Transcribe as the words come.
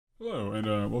Hello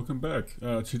and welcome back.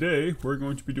 Today we're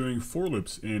going to be doing for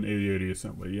loops in 8080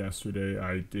 assembly. Yesterday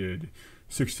I did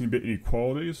 16-bit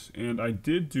inequalities, and I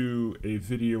did do a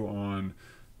video on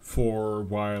for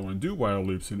while and do while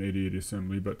loops in 8080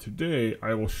 assembly, but today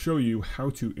I will show you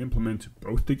how to implement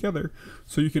both together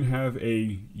so you can have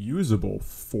a usable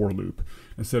for loop.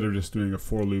 Instead of just doing a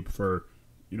for loop for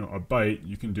a byte,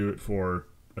 you can do it for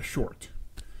a short.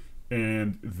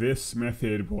 And this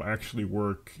method will actually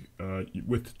work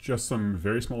with just some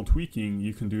very small tweaking.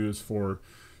 You can do this for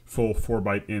full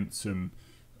 4-byte ints and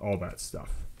all that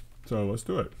stuff. So let's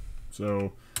do it.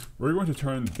 So we're going to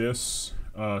turn this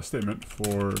statement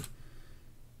for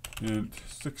int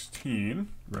 16,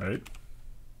 right?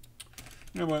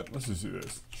 You know what? Let's just do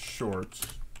this. Short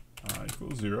I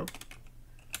equals 0.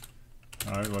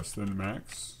 I less than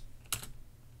max.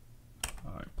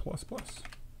 I plus plus.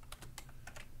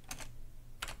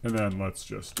 And then let's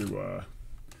just do a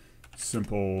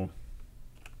simple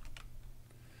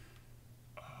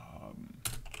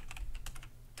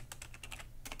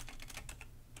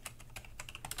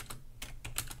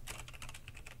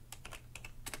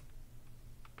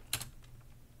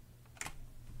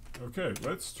okay,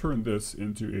 let's turn this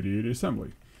into 8080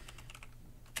 assembly.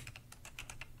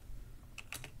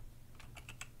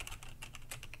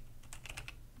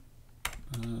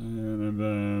 And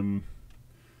then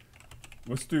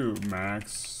let's do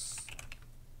max.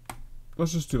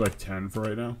 Let's just do like 10 for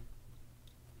right now.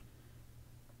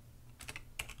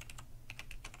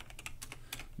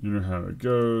 You know how it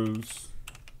goes.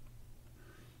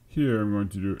 Here I'm going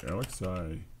to do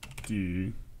LXI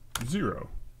D 0.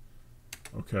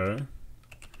 Okay.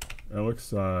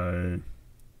 LXI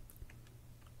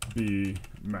B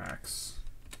max.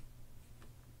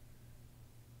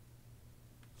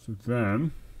 So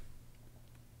then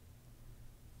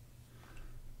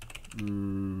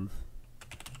move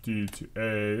D to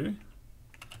A,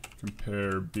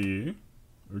 compare B,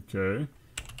 okay,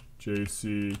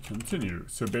 JC continue.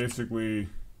 So basically,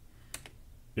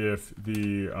 if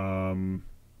the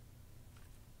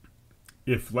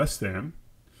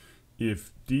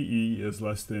if DE is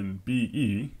less than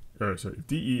BE, or sorry, if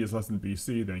DE is less than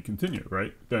BC, then continue,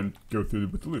 right? Then go through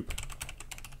with the loop.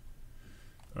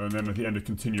 And then at the end of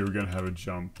continue, we're going to have a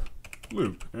jump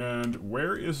loop. And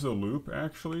where is the loop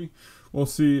actually? Well,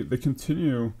 see, the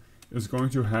continue is going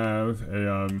to have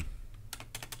a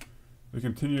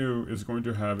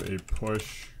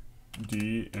push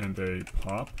D and a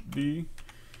pop D,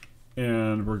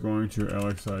 and we're going to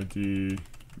LXID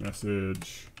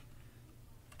message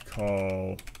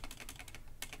call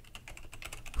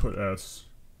put S,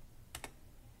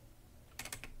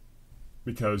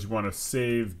 because you want to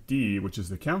save D, which is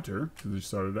the counter, because you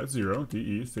started at 0,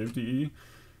 DE, save DE,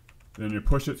 then you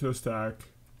push it to the stack.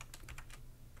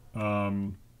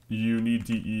 You need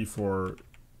DE for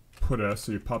put S,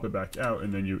 so you pop it back out,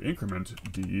 and then you increment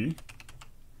DE,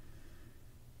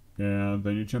 and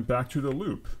then you jump back to the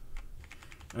loop.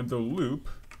 And the loop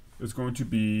is going to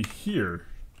be here.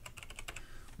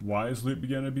 Why is loop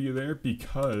going to be there?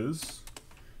 Because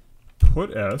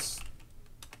put S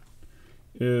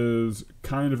is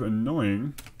kind of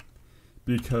annoying,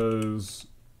 because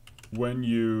when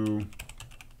you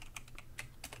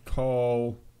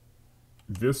call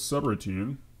this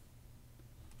subroutine,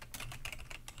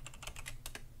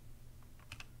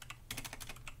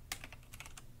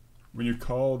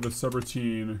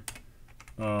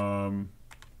 um,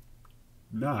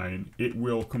 9, it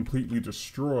will completely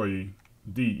destroy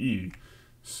DE.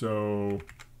 So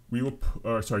we will,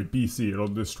 BC, it'll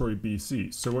destroy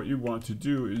BC. So what you want to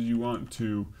do is you want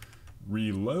to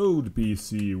reload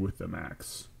BC with the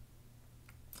max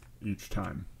each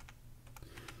time.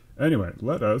 Anyway,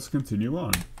 let us continue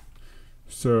on.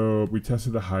 So we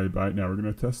tested the high byte, now we're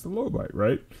going to test the low byte,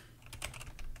 right?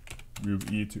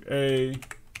 Move E to A,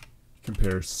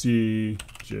 compare C,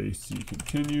 JC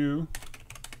continue,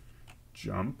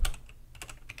 jump,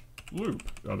 loop.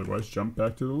 Otherwise, jump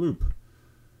back to the loop.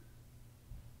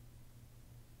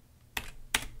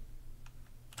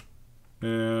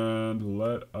 And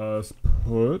let us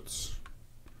put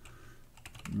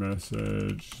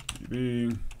message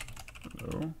DB,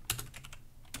 hello.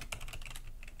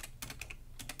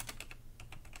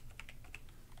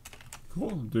 Cool,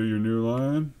 do your new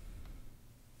line.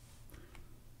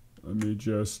 Let me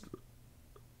just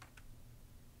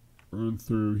run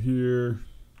through here.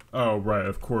 Oh, right,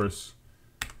 of course.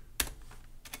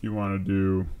 You want to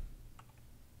do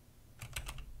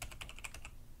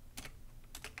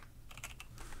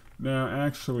now,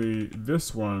 actually,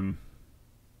 this one,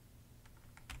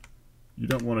 you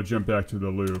don't want to jump back to the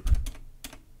loop.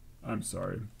 I'm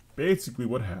sorry. Basically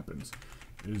what happens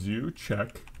is you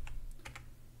check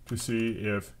to see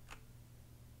if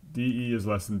DE is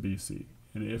less than BC.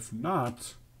 And if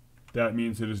not, that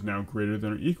means it is now greater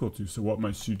than or equal to. So what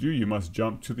must you do? You must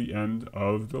jump to the end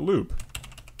of the loop.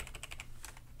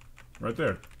 Right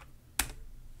there.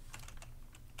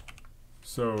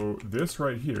 So this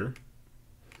right here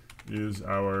is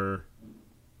our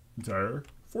entire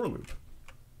for loop.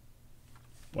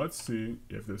 Let's see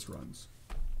if this runs.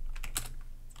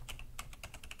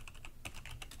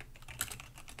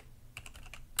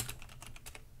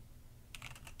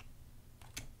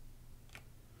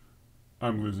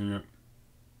 I'm losing it.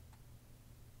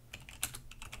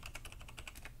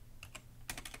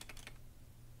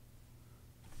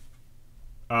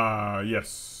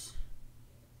 Yes.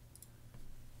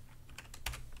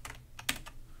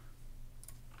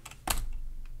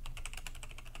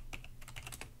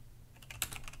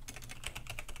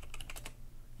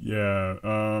 Yeah,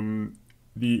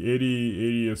 the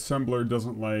 8080 assembler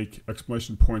doesn't like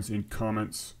exclamation points in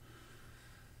comments.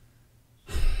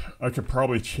 I could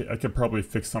probably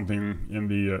fix something in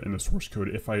the source code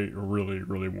if I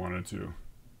really wanted to.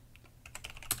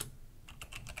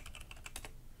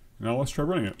 Now let's try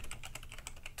running it.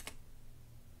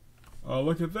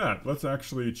 Look at that. Let's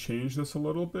actually change this a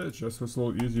little bit, just so it's a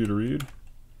little easier to read.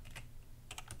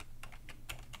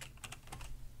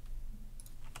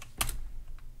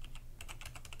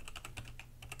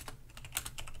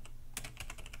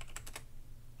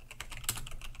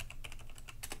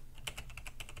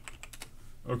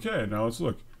 Okay, now let's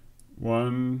look.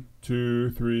 1,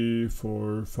 2, 3,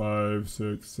 4, 5,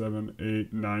 6, 7,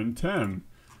 8, 9, 10.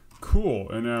 Cool.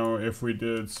 And now if we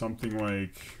did something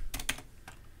like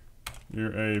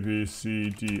your A, B, C,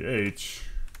 D, H,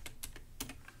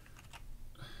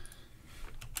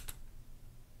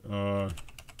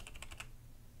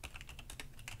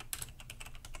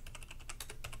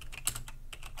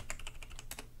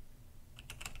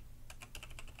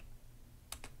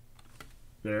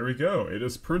 there we go. It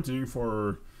is printing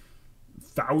for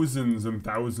thousands and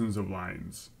thousands of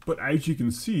lines. But as you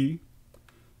can see,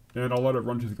 and I'll let it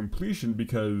run to the completion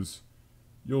because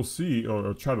you'll see,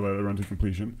 or try to let it run to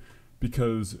completion,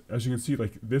 because as you can see,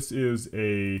 like this is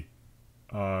a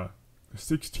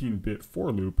 16-bit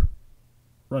for loop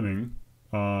running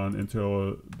on the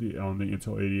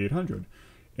Intel 8800,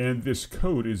 and this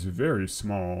code is very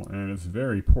small and it's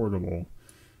very portable,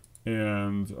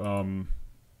 and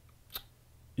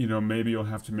you know, maybe you'll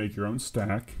have to make your own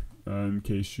stack in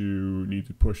case you need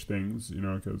to push things, you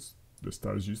know, because this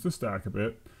does use the stack a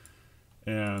bit.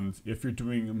 And if you're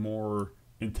doing more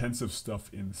intensive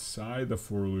stuff inside the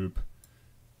for loop,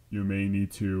 you may need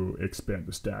to expand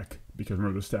the stack, because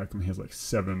remember the stack only has like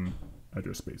 7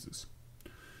 address spaces.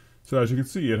 So as you can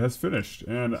see, it has finished.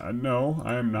 And no,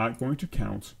 I am not going to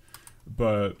count,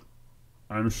 but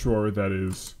I'm sure that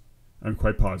is, I'm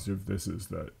quite positive this is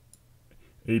the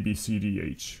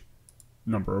ABCDH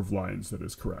number of lines that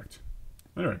is correct.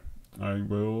 Anyway, I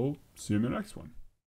will see you in the next one.